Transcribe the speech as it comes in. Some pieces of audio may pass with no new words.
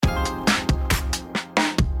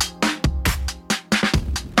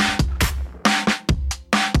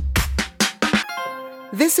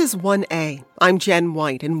This is 1A. I'm Jen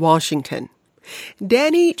White in Washington.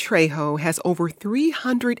 Danny Trejo has over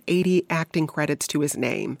 380 acting credits to his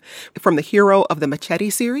name, from the hero of the Machete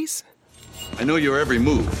series. I know your every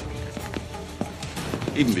move,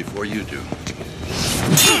 even before you do.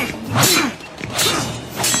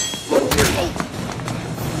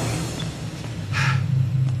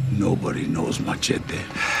 Nobody knows Machete.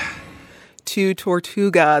 To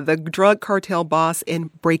Tortuga, the drug cartel boss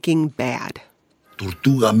in Breaking Bad.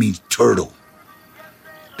 Tortuga means turtle.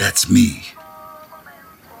 That's me.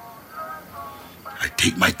 I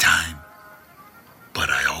take my time,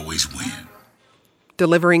 but I always win.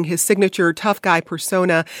 Delivering his signature tough guy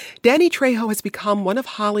persona, Danny Trejo has become one of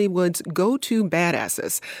Hollywood's go-to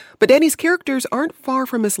badasses. But Danny's characters aren't far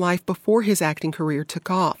from his life before his acting career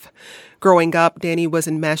took off. Growing up, Danny was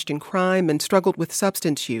enmeshed in crime and struggled with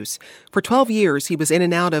substance use. For 12 years, he was in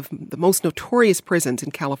and out of the most notorious prisons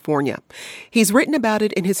in California. He's written about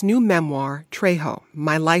it in his new memoir, Trejo,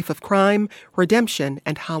 My Life of Crime, Redemption,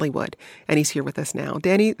 and Hollywood. And he's here with us now.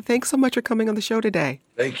 Danny, thanks so much for coming on the show today.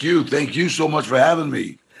 Thank you. Thank you so much for having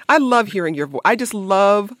me. I love hearing your voice. I just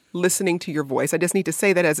love listening to your voice. I just need to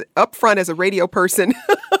say that as upfront as a radio person.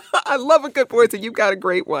 I love a good voice, and you've got a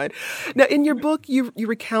great one. Now, in your book, you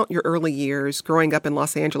recount your early years growing up in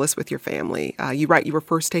Los Angeles with your family. You write you were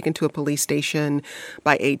first taken to a police station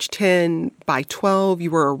by age 10. By 12,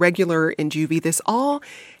 you were a regular in juvie. This all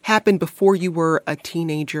happened before you were a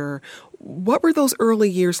teenager. What were those early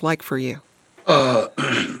years like for you? You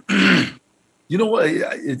know what?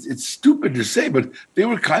 It's stupid to say, but they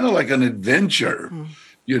were kind of like an adventure.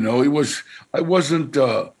 You know, I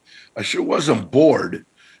sure wasn't bored.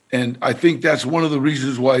 And I think that's one of the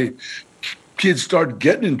reasons why kids start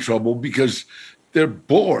getting in trouble, because they're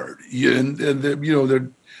bored. And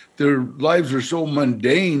their lives are so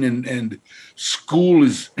mundane, and school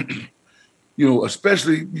is,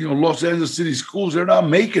 especially, Los Angeles City schools, they're not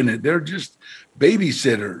making it. They're just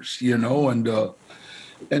babysitters,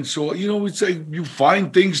 and so, we'd say you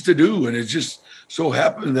find things to do. And it just so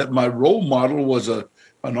happened that my role model was an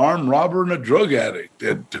armed robber and a drug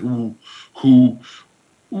addict who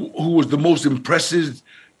was the most impressive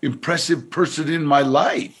person in my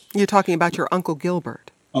life. You're talking about your Uncle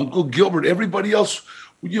Gilbert. Uncle Gilbert. Everybody else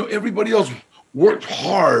worked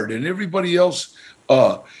hard, and everybody else,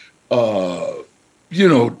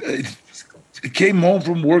 came home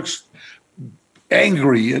from work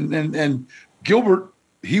angry. And Gilbert,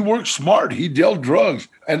 he worked smart. He dealt drugs.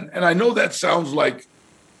 And I know that sounds like,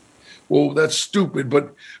 well, that's stupid.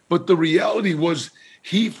 But the reality was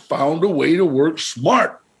he found a way to work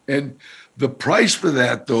smart. And the price for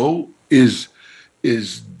that, though, is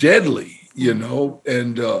deadly,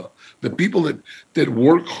 and the people that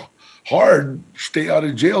work hard stay out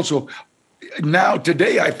of jail. So now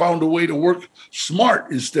today I found a way to work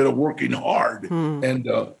smart instead of working hard. And,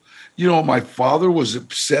 my father was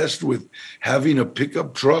obsessed with having a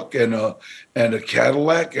pickup truck and a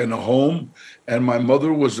Cadillac and a home. And my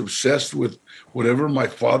mother was obsessed with whatever my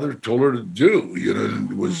father told her to do,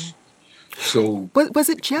 it was so. But was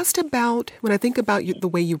it just about, when I think about the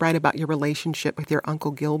way you write about your relationship with your Uncle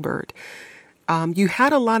Gilbert, you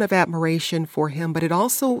had a lot of admiration for him, but it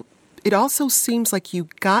also seems like you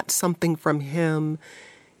got something from him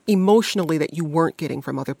emotionally that you weren't getting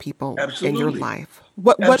from other people in your life.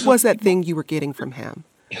 What was that thing you were getting from him?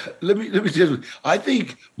 Let me tell you, I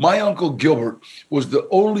think my Uncle Gilbert was the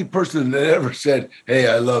only person that ever said, "Hey,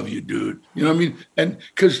 I love you, dude." You know what I mean? And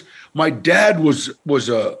because my dad was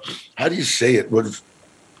a, how do you say it? Was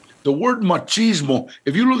the word machismo.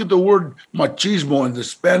 If you look at the word machismo in the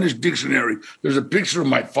Spanish dictionary, there's a picture of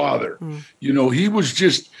my father. He was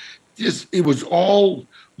just it was all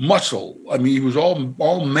muscle. I mean, he was all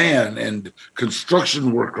man and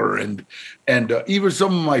construction worker, and even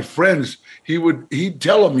some of my friends, he'd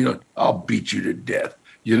tell them, "I'll beat you to death."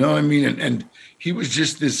 You know what I mean? And he was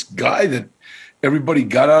just this guy that everybody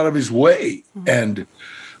got out of his way. And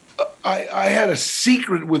I had a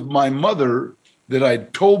secret with my mother that I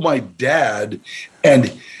told my dad,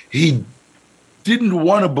 and he didn't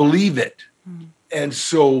want to believe it. And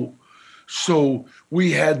so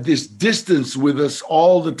we had this distance with us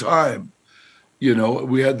all the time.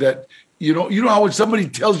 We had that, how when somebody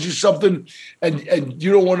tells you something and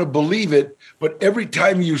you don't want to believe it, but every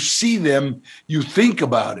time you see them, you think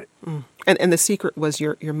about it. And the secret was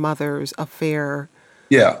your mother's affair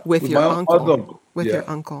with your uncle. Your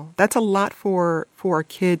uncle. That's a lot for a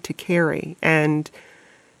kid to carry. And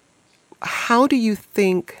how do you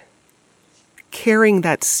think carrying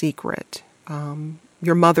that secret,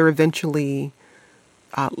 your mother eventually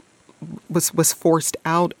was forced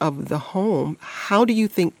out of the home. How do you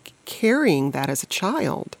think carrying that as a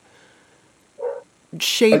child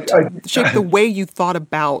shaped the way you thought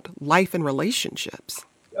about life and relationships?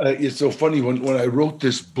 It's so funny when I wrote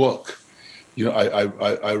this book. You know,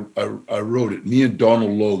 I wrote it. Me and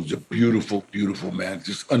Donald Logue's a beautiful, beautiful man,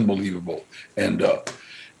 just unbelievable.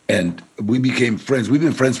 And we became friends. We've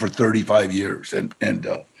been friends for 35 years, and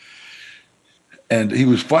he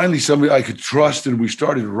was finally somebody I could trust. And we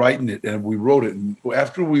started writing it, and we wrote it. And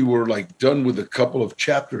after we were like done with a couple of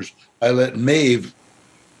chapters, I let Maeve,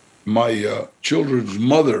 my children's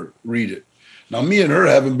mother, read it. Now, me and her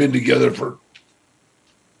haven't been together for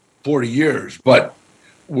 40 years, but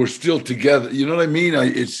we're still together. You know what I mean?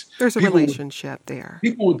 There's a relationship there.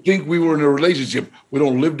 People would think we were in a relationship. We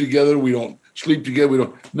don't live together. We don't sleep together. We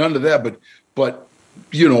don't, none of that. But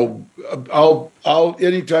you know, I'll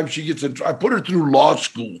anytime she gets in, I put her through law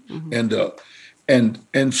school, and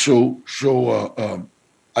so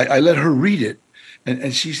I let her read it,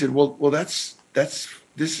 and she said, well, this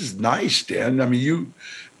is nice, Dan. I mean,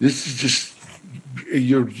 this is just,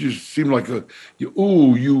 you seem like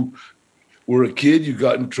you were a kid, you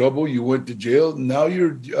got in trouble, you went to jail, now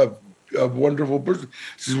you're a wonderful person.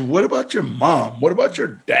 She says, what about your mom? What about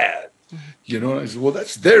your dad? You know, and I said, well,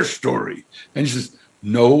 that's their story. And she says,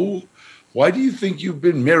 no. Why do you think you've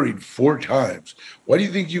been married 4 times? Why do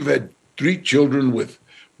you think you've had 3 children with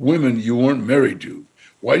women you weren't married to?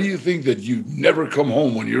 Why do you think that you never come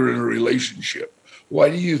home when you're in a relationship? Why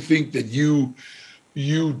do you think that you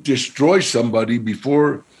destroy somebody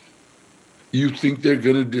before you think they're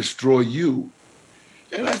going to destroy you?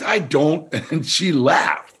 And I don't. And she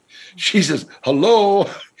laughed. She says, hello,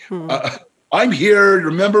 I'm here.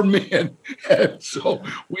 Remember me? And so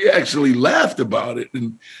we actually laughed about it.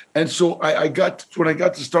 And so when I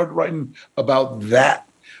got to start writing about that,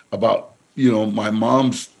 about, you know, my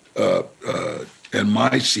mom's and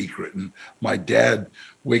my secret, and my dad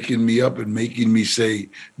waking me up and making me say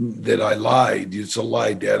that I lied. It's a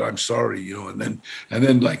lie, Dad. I'm sorry. You know, and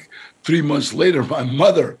then like 3 months later, my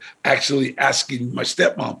mother actually my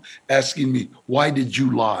stepmom asking me, why did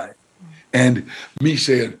you lie? And me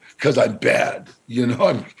saying, because I'm bad. You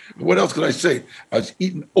know, what else could I say? I was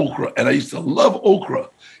eating okra, and I used to love okra.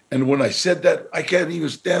 And when I said that, I can't even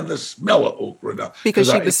stand the smell of okra now.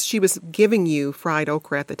 Because she was giving you fried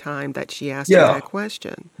okra at the time that she asked you that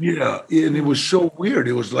question. Yeah, and it was so weird.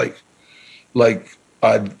 It was like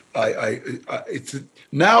it's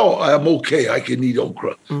now I'm okay. I can eat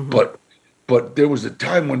okra, but there was a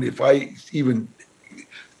time when if I even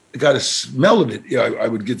got a smell of it, I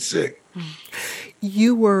would get sick.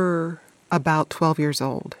 You were about 12 years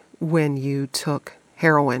old when you took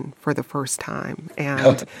heroin for the first time,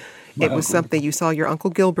 and it was something you saw your Uncle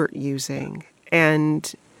Gilbert using,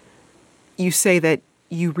 and you say that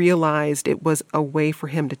you realized it was a way for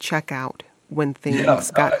him to check out when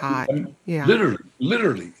things got hot.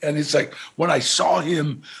 Literally. And it's like when I saw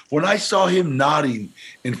him nodding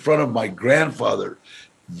in front of my grandfather,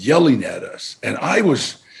 yelling at us, and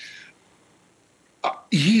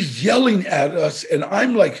he's yelling at us, and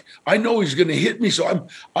I'm like, I know he's going to hit me. So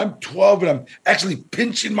I'm 12, and I'm actually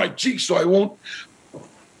pinching my cheeks so I won't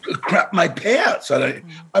crap my pants. And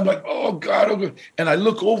I'm like, oh God. And I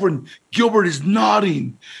look over, and Gilbert is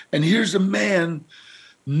nodding. And here's a man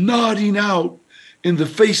nodding out in the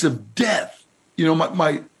face of death. You know,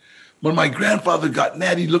 when my grandfather got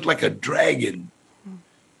mad, he looked like a dragon,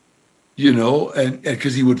 you know, and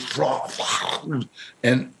because he would froth.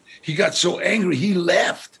 And he got so angry, he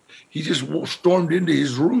left. He just stormed into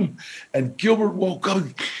his room, and Gilbert woke up,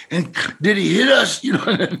 and did he hit us? You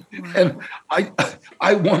know, and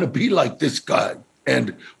I want to be like this guy.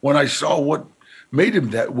 And when I saw what made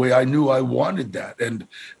him that way, I knew I wanted that. And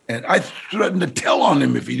I threatened to tell on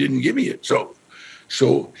him if he didn't give me it.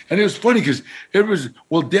 So, and it was funny because it was,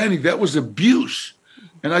 well, Danny, that was abuse.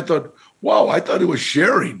 And I thought, wow, I thought it was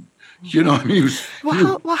sharing. You know, I mean,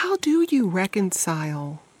 how do you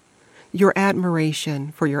reconcile your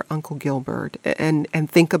admiration for your Uncle Gilbert and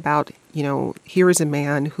think about, you know, here is a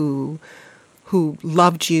man who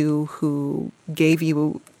loved you, who gave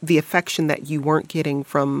you the affection that you weren't getting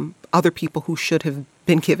from other people who should have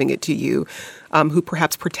been giving it to you, who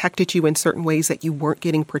perhaps protected you in certain ways that you weren't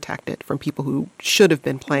getting protected from people who should have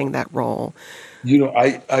been playing that role. You know,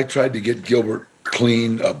 I tried to get Gilbert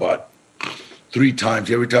clean about 3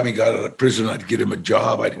 times. Every time he got out of prison, I'd get him a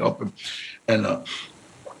job. I'd help him.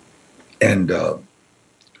 And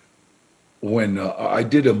when I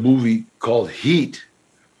did a movie called Heat,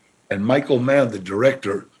 and Michael Mann, the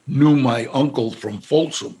director, knew my uncle from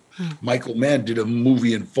Folsom. Michael Mann did a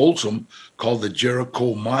movie in Folsom called The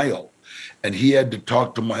Jericho Mile. and he had to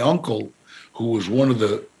talk to my uncle, who was one of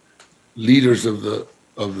the leaders of the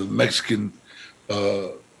Mexican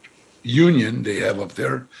union they have up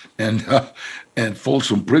there, and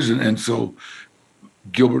Folsom Prison. And so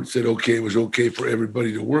Gilbert said, okay, it was okay for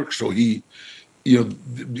everybody to work. So he, him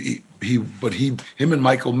and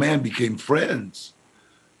Michael Mann became friends.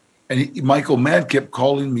 And Michael Mann kept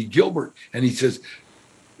calling me Gilbert. And he says,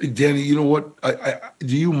 Danny, you know what?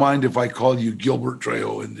 Do you mind if I call you Gilbert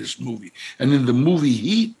Trejo in this movie? And in the movie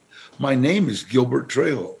Heat, my name is Gilbert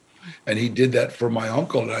Trejo. And he did that for my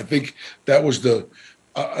uncle. And I think that was the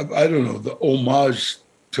homage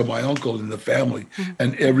to my uncle in the family. Mm-hmm.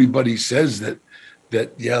 And everybody says that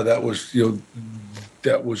was,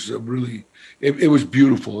 that was really, it was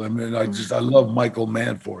beautiful. I mean, I love Michael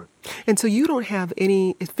Mann for it. And so you don't have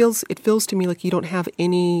any, it feels to me like you don't have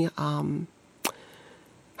any,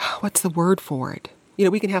 what's the word for it?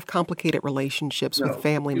 We can have complicated relationships with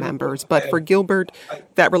family members, but for Gilbert,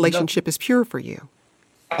 that relationship is pure for you.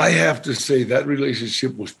 I have to say that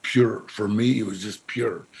relationship was pure. For me, it was just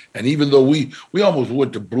pure. And even though we almost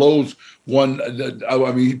went to blows,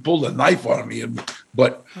 he pulled a knife on me,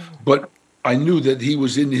 but I knew that he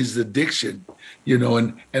was in his addiction,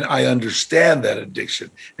 and I understand that addiction.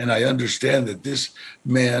 And I understand that this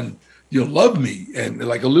man, loved me and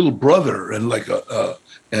like a little brother, and like I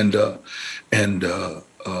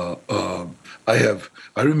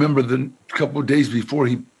remember the couple of days before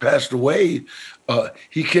he passed away,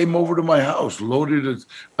 he came over to my house, loaded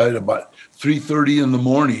at about 3:30 in the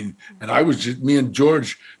morning, and I was me and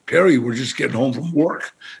George Perry were just getting home from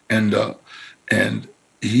work, and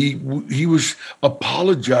he was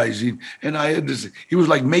apologizing, and I had this. He was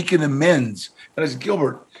like making amends, and I said,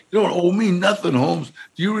 Gilbert, you don't owe me nothing, Holmes.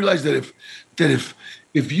 Do you realize that if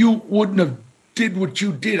you wouldn't have did what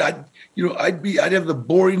you did, I'd have the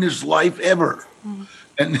boringest life ever. Mm-hmm.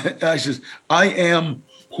 And I says, I am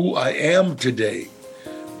who I am today,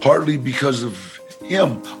 partly because of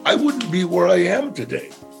him. I wouldn't be where I am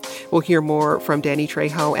today. We'll hear more from Danny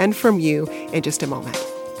Trejo and from you in just a moment.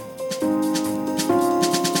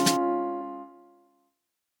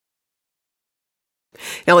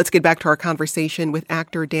 Now let's get back to our conversation with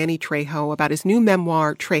actor Danny Trejo about his new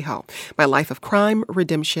memoir, Trejo, My Life of Crime,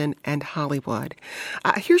 Redemption, and Hollywood.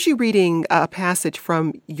 Here's you reading a passage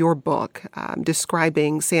from your book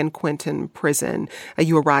describing San Quentin Prison.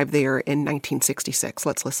 You arrived there in 1966.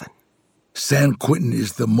 Let's listen. San Quentin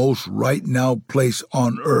is the most right now place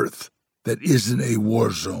on earth that isn't a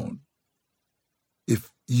war zone.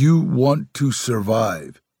 If you want to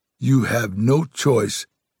survive, you have no choice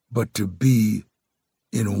but to be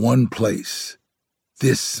in one place,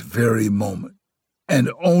 this very moment,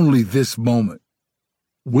 and only this moment.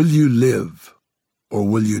 Will you live or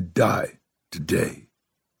will you die today?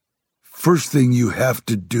 First thing you have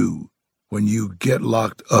to do when you get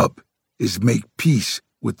locked up is make peace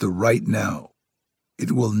with the right now.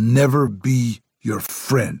 It will never be your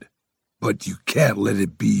friend, but you can't let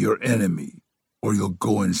it be your enemy, or you'll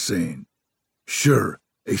go insane. Sure,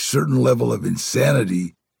 a certain level of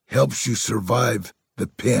insanity helps you survive the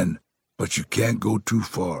pen, but you can't go too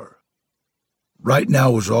far. Right now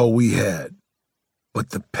was all we had, but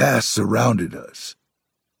the past surrounded us,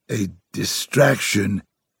 a distraction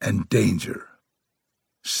and danger.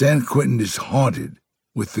 San Quentin is haunted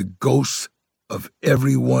with the ghosts of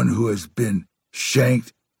everyone who has been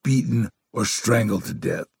shanked, beaten, or strangled to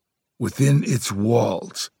death. Within its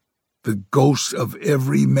walls, the ghosts of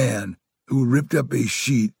every man who ripped up a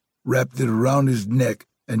sheet, wrapped it around his neck,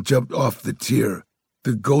 and jumped off the tier.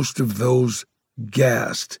 The ghost of those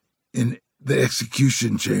gassed in the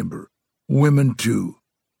execution chamber. Women, too.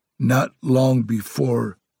 Not long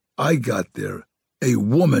before I got there, a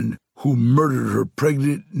woman who murdered her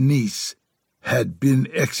pregnant niece had been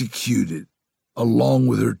executed, along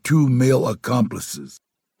with her 2 male accomplices.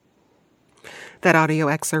 That audio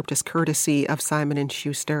excerpt is courtesy of Simon &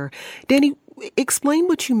 Schuster. Danny, explain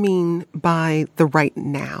what you mean by the right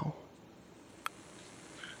now.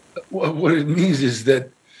 What it means is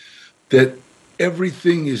that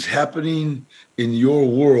everything is happening in your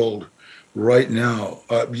world right now.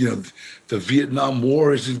 The Vietnam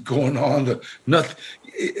War isn't going on.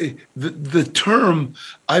 The term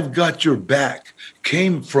 "I've got your back"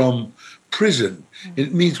 came from prison.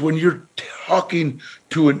 It means when you're talking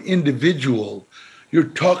to an individual, you're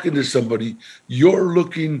talking to somebody, you're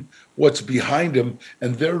looking what's behind them,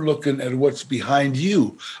 and they're looking at what's behind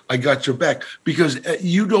you. I got your back. Because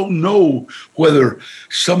you don't know whether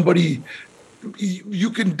you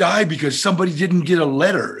can die because somebody didn't get a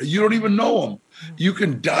letter. You don't even know them. You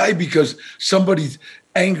can die because somebody's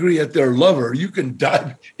angry at their lover. You can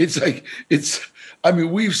die. I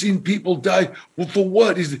mean, we've seen people die. Well, for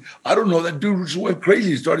what? I don't know. That dude just went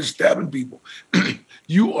crazy. He started stabbing people.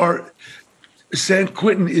 San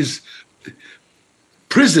Quentin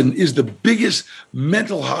prison is the biggest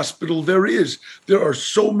mental hospital there is. There are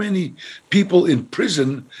so many people in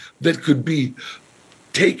prison that could be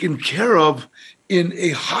taken care of in a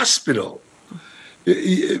hospital.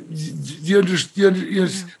 You understand?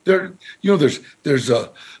 There's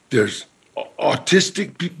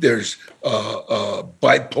autistic people, there's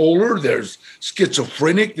bipolar, there's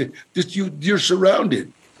schizophrenic. You're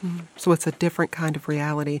surrounded. So it's a different kind of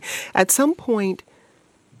reality. At some point,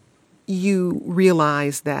 you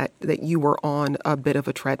realized that you were on a bit of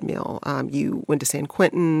a treadmill. You went to San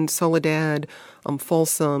Quentin, Soledad,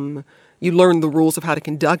 Folsom. You learned the rules of how to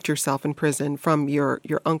conduct yourself in prison from your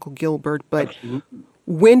Uncle Gilbert. But Absolutely.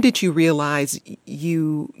 When did you realize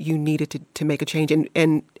you needed to make a change?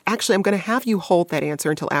 And actually, I'm going to have you hold that answer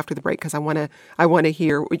until after the break because I want to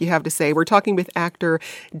hear what you have to say. We're talking with actor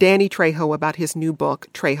Danny Trejo about his new book,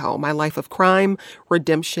 Trejo: My Life of Crime,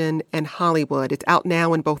 Redemption, and Hollywood. It's out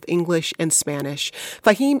now in both English and Spanish.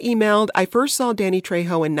 Fahim emailed, I first saw Danny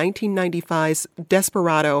Trejo in 1995's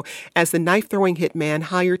Desperado as the knife-throwing hitman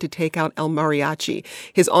hired to take out El Mariachi.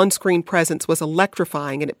 His on-screen presence was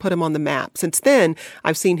electrifying and it put him on the map. Since then,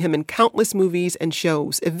 I've seen him in countless movies and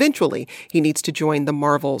shows. Eventually, he needs to join the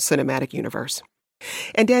Marvel Cinematic Universe.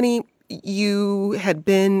 And Danny, you had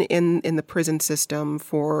been in the prison system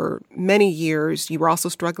for many years. You were also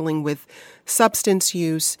struggling with substance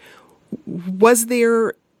use. Was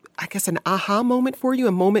there, I guess, an aha moment for you,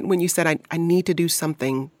 a moment when you said, I need to do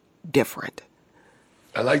something different?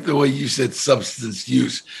 I like the way you said substance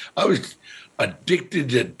use. I was addicted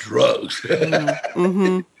to drugs.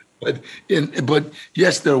 Mm-hmm. But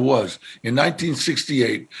yes, there was. In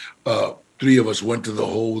 1968, three of us went to the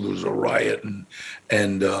hole. There was a riot,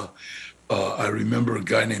 and I remember a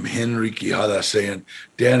guy named Henry Quijada saying,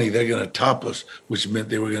 "Danny, they're going to top us," which meant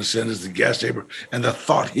they were going to send us to the gas chamber. And the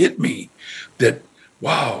thought hit me that,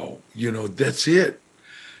 wow, that's it.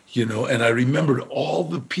 And I remembered all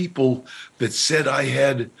the people that said I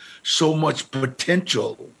had so much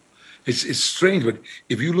potential. It's strange, but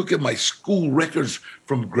if you look at my school records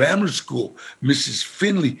from grammar school, Mrs.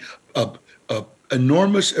 Finley,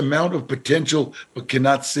 enormous amount of potential, but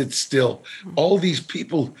cannot sit still. All these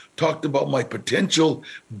people talked about my potential,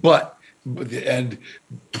 and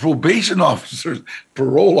probation officers,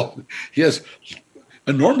 parole officers, he has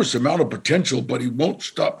enormous amount of potential, but he won't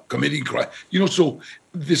stop committing crime. So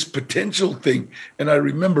this potential thing. And I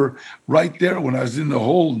remember right there when I was in the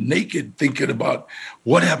hole naked thinking about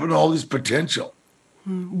what happened to all this potential.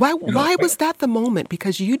 Why was that the moment?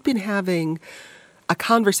 Because you'd been having a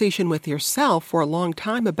conversation with yourself for a long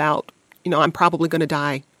time about, I'm probably going to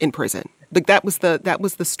die in prison. Like that was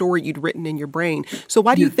the story you'd written in your brain. So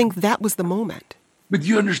why do you think that was the moment? But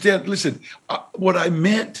you understand, listen, what I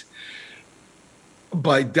meant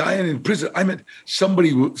by dying in prison, I meant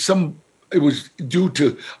it was due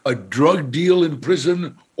to a drug deal in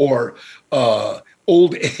prison or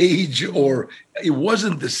old age, or it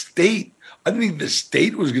wasn't the state. I didn't think the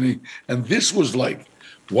state was going to, and this was like,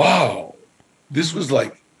 wow, this was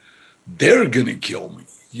like, they're going to kill me,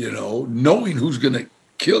 knowing who's going to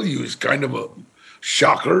kill you is kind of a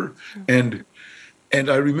shocker. And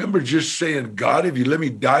I remember just saying, God, if you let me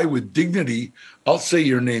die with dignity, I'll say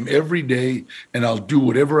your name every day and I'll do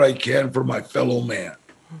whatever I can for my fellow man.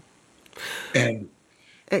 And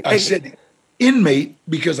I said inmate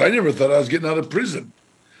because I never thought I was getting out of prison.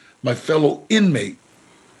 My fellow inmate.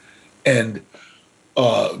 And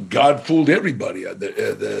God fooled everybody.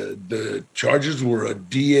 The charges were a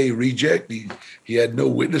DA reject. He had no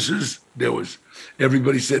witnesses.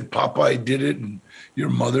 Everybody said Popeye did it and your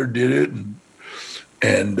mother did it.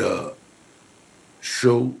 And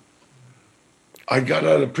so I got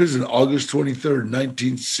out of prison August 23rd,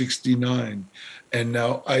 1969. And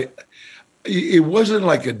now it wasn't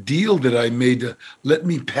like a deal that I made to let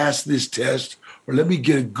me pass this test or let me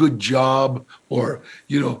get a good job or,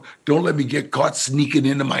 don't let me get caught sneaking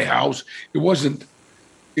into my house. It wasn't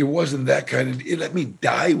that kind of, it let me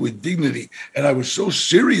die with dignity. And I was so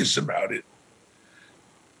serious about it,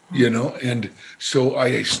 and so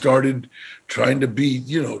I started trying to be,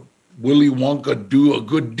 Willy Wonka do a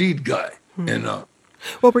good deed guy. And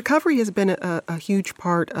well, recovery has been a huge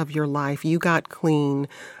part of your life. You got clean.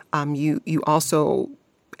 You also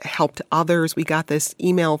helped others. We got this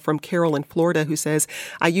email from Carol in Florida who says,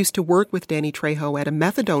 I used to work with Danny Trejo at a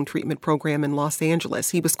methadone treatment program in Los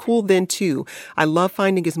Angeles. He was cool then, too. I love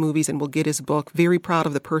finding his movies and will get his book. Very proud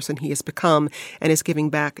of the person he has become and is giving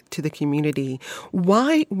back to the community.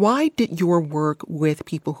 Why did your work with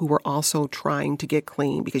people who were also trying to get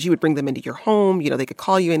clean? Because you would bring them into your home, they could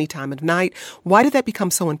call you any time of night. Why did that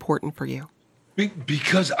become so important for you?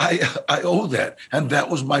 Because I owe that, and that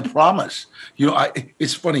was my promise.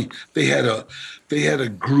 It's funny. They had a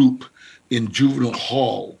group in juvenile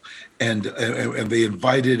hall, and they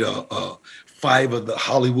invited 5 of the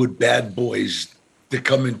Hollywood bad boys to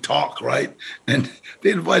come and talk, right? And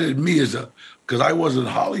they invited me because I wasn't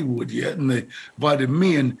Hollywood yet, and they invited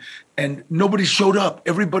me, and nobody showed up.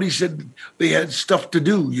 Everybody said they had stuff to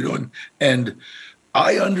do, and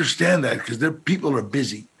I understand that because people are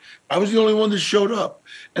busy. I was the only one that showed up.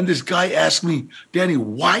 And this guy asked me, Danny,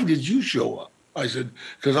 why did you show up? I said,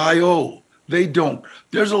 because I owe. They don't.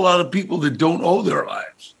 There's a lot of people that don't owe their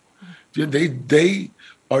lives. They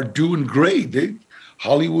are doing great. They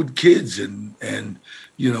Hollywood kids and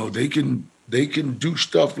they can do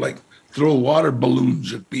stuff like throw water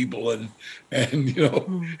balloons at people and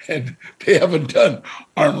and they haven't done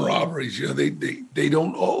armed robberies. They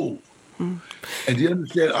don't owe. And you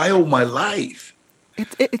understand, I owe my life.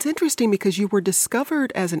 It's interesting because you were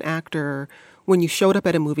discovered as an actor when you showed up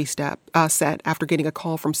at a movie set after getting a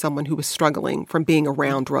call from someone who was struggling from being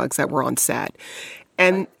around drugs that were on set.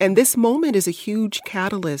 And this moment is a huge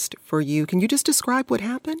catalyst for you. Can you just describe what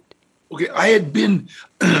happened? Okay, I'd been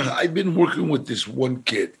working with this one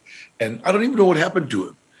kid, and I don't even know what happened to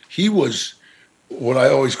him. He was what I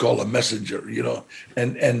always call a messenger,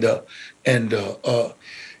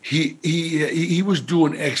 He was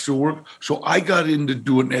doing extra work, so I got into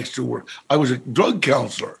doing extra work. I was a drug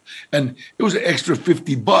counselor, and it was an extra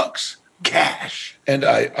 $50 cash. And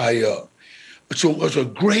so it was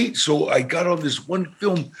great. So I got on this one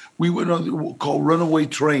film we went on called Runaway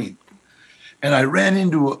Train, and I ran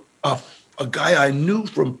into a guy I knew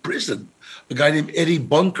from prison, a guy named Eddie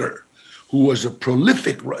Bunker, who was a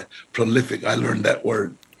prolific. I learned that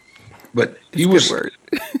word. But he was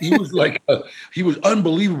he was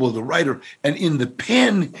unbelievable, the writer. And in the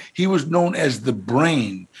pen, he was known as the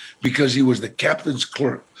brain because he was the captain's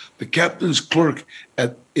clerk. The captain's clerk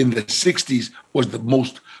in the 60s was the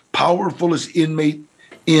most powerfulest inmate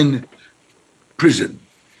in prison.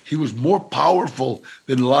 He was more powerful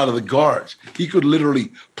than a lot of the guards. He could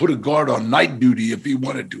literally put a guard on night duty if he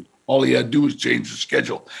wanted to. All he had to do was change the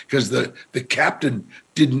schedule because the captain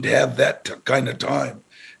didn't have that kind of time.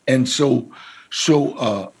 And so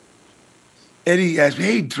Eddie asked me,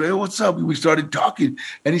 "Hey, Trejo, what's up?" And we started talking,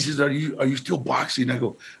 and he says, "Are you still boxing?" I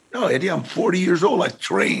go, "No, Eddie, I'm 40 years old. I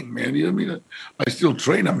train, man. You know what I mean? I still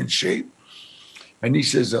train. I'm in shape." And he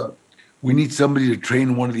says, "We need somebody to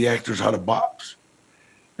train one of the actors how to box."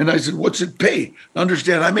 And I said, "What's it pay?"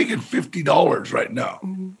 Understand, I'm making $50 right now,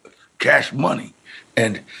 cash money.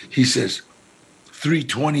 And he says,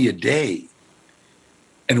 $320 a day.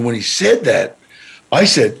 And when he said that, I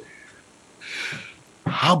said,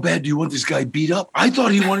 "How bad do you want this guy beat up?" I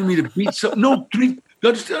thought he wanted me to beat some. No,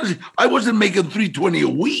 I wasn't making $320 a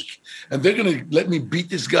week, and they're going to let me beat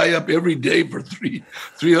this guy up every day for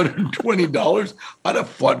 $320. I'd have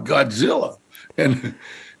fought Godzilla. And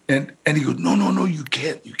he goes, "No, you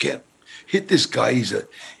can't hit this guy.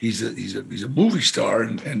 He's a movie star,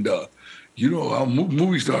 and you know how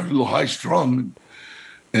movie stars are a little high strung."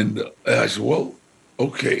 And I said, "Well,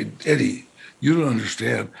 okay, Eddie, you don't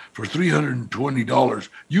understand. For $320,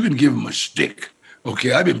 you can give him a stick.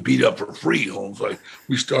 Okay, I've been beat up for free, Holmes." Like,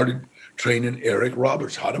 we started training Eric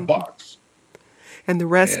Roberts how to box. And the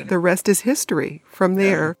rest is history from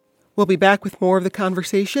there. Yeah. We'll be back with more of the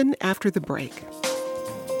conversation after the break.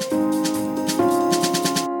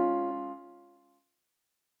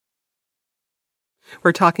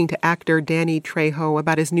 We're talking to actor Danny Trejo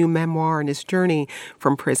about his new memoir and his journey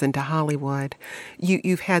from prison to Hollywood.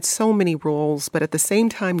 You've had so many roles, but at the same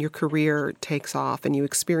time your career takes off and you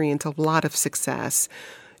experience a lot of success.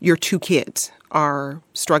 Your 2 kids are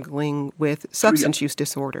struggling with substance use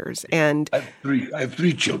disorders, and I have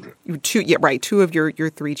 3 children. 2 of your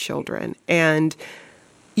 3 children, and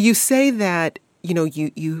you say that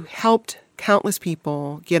you helped countless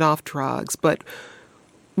people get off drugs, but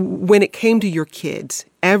when it came to your kids,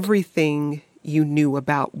 everything you knew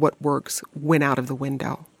about what works went out of the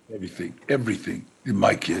window. Everything in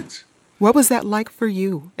my kids. What was that like for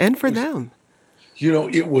you and for them?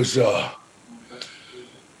 It was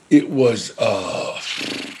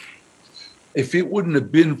if it wouldn't have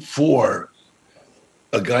been for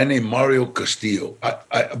a guy named Mario Castillo,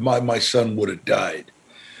 my son would have died.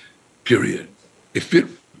 period.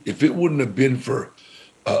 If it wouldn't have been for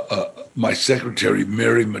my secretary,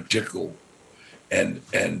 Mary Matickle, and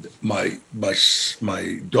my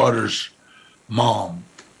daughter's mom,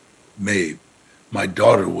 Maeve, my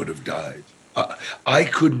daughter would have died. I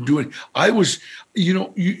couldn't do it. I was, you're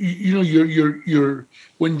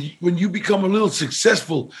when you become a little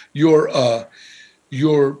successful, your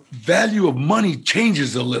value of money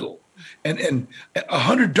changes a little, and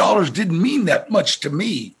 $100 didn't mean that much to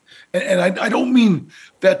me. And I don't mean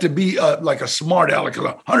that to be like a smart aleck.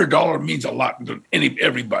 $100 means a lot to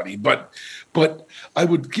everybody, but I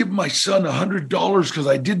would give my son $100 because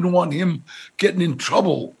I didn't want him getting in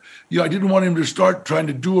trouble. I didn't want him to start trying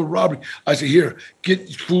to do a robbery. I said, here, get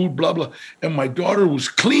food, blah, blah. And my daughter was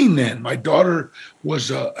clean then. My daughter was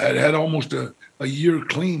had almost a year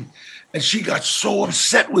clean. And she got so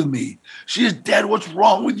upset with me. She said, Dad, what's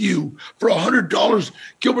wrong with you? For $100,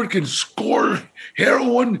 Gilbert can score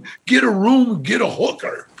heroin, get a room, get a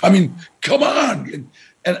hooker. I mean, come on.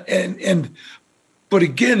 And but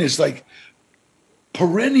again, it's like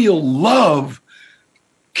perennial love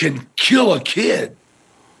can kill a kid.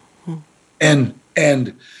 And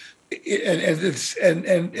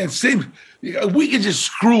same, we can just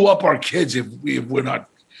screw up our kids if we're not.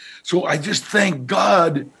 So I just thank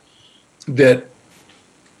God that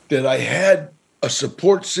I had a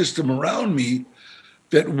support system around me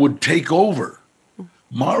that would take over.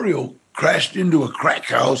 Mario crashed into a crack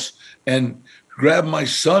house and grabbed my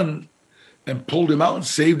son and pulled him out and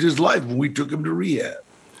saved his life when we took him to rehab.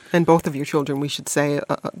 And both of your children, we should say,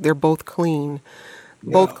 they're both clean.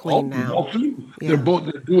 Both clean now. They're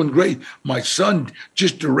doing great. My son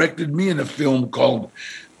just directed me in a film called,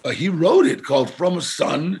 he wrote it, called From a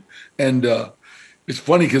Son. And it's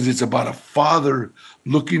funny because it's about a father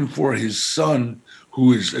looking for his son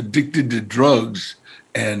who is addicted to drugs.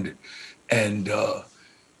 And I'm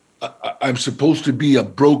supposed to be a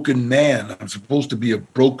broken man. I'm supposed to be a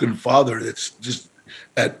broken father that's just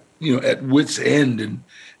at wit's end.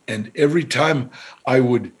 And every time I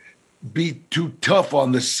would be too tough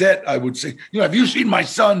on the set, I would say, have you seen my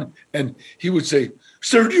son? And he would say,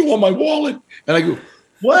 sir, do you want my wallet? And I go,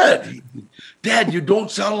 what? Dad, you don't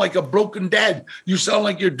sound like a broken dad. You sound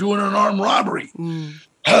like you're doing an armed robbery.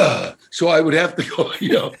 So I would have to go,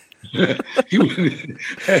 he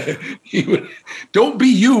would, don't be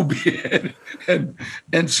you.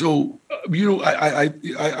 And so, I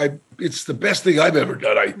it's the best thing I've ever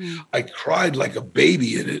done. I cried like a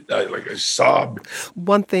baby in it. I sobbed.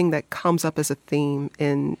 One thing that comes up as a theme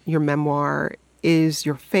in your memoir is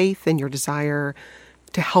your faith and your desire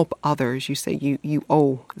to help others. You say you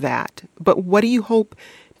owe that. But what do you hope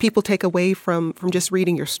people take away from just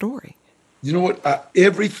reading your story? You know what?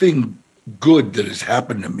 Everything good that has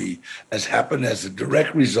happened to me has happened as a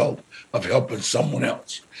direct result of helping someone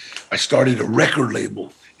else. I started a record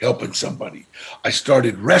label helping somebody. I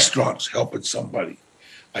started restaurants helping somebody.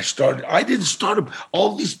 I didn't start them.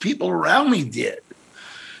 All these people around me did.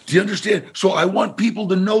 Do you understand? So I want people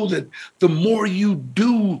to know that the more you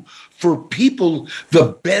do for people,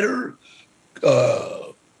 the better,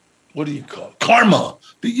 what do you call it? Karma.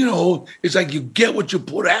 It's like you get what you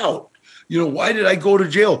put out. Why did I go to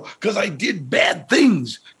jail? Because I did bad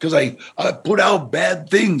things. Because I put out bad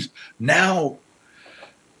things. Now,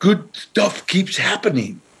 good stuff keeps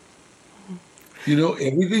happening.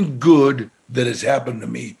 Everything good that has happened to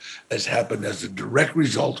me has happened as a direct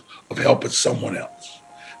result of helping someone else.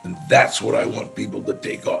 And that's what I want people to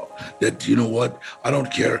take off. That, you know what? I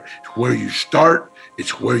don't care where you start,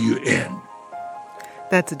 it's where you end.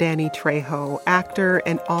 That's Danny Trejo, actor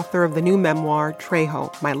and author of the new memoir,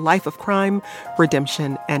 Trejo, My Life of Crime,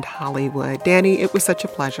 Redemption, and Hollywood. Danny, it was such a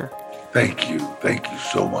pleasure. Thank you. Thank you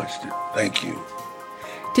so much, dude. Thank you.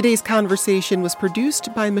 Today's conversation was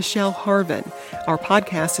produced by Michelle Harvin. Our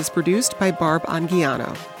podcast is produced by Barb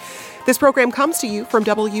Anguiano. This program comes to you from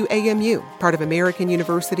WAMU, part of American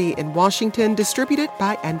University in Washington, distributed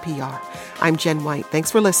by NPR. I'm Jen White. Thanks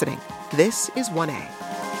for listening. This is 1A.